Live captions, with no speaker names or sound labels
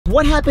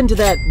What happened to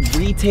that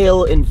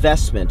retail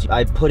investment?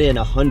 I put in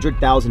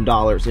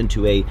 $100,000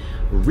 into a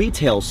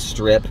retail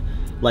strip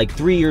like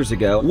 3 years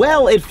ago.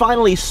 Well, it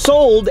finally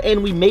sold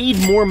and we made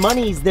more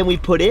monies than we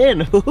put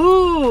in.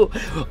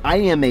 I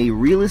am a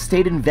real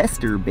estate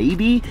investor,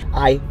 baby.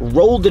 I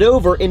rolled it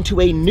over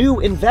into a new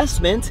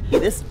investment.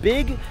 This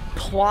big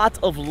plot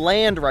of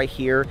land right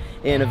here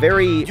in a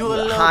very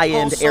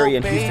high-end area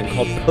in Houston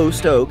called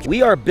Post Oak.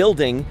 We are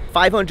building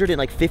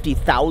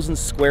 550,000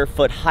 square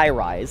foot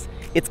high-rise.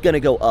 It's gonna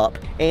go up.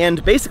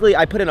 And basically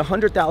I put in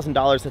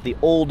 $100,000 at the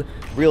old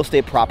real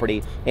estate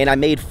property and I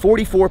made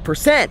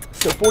 44%,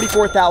 so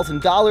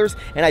 $44,000,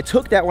 and I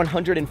took that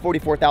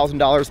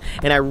 $144,000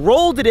 and I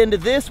rolled it into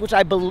this, which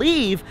I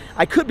believe,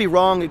 I could be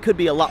wrong, it could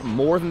be a lot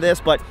more than this,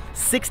 but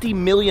 $60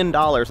 million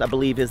I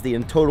believe is the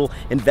total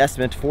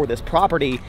investment for this property.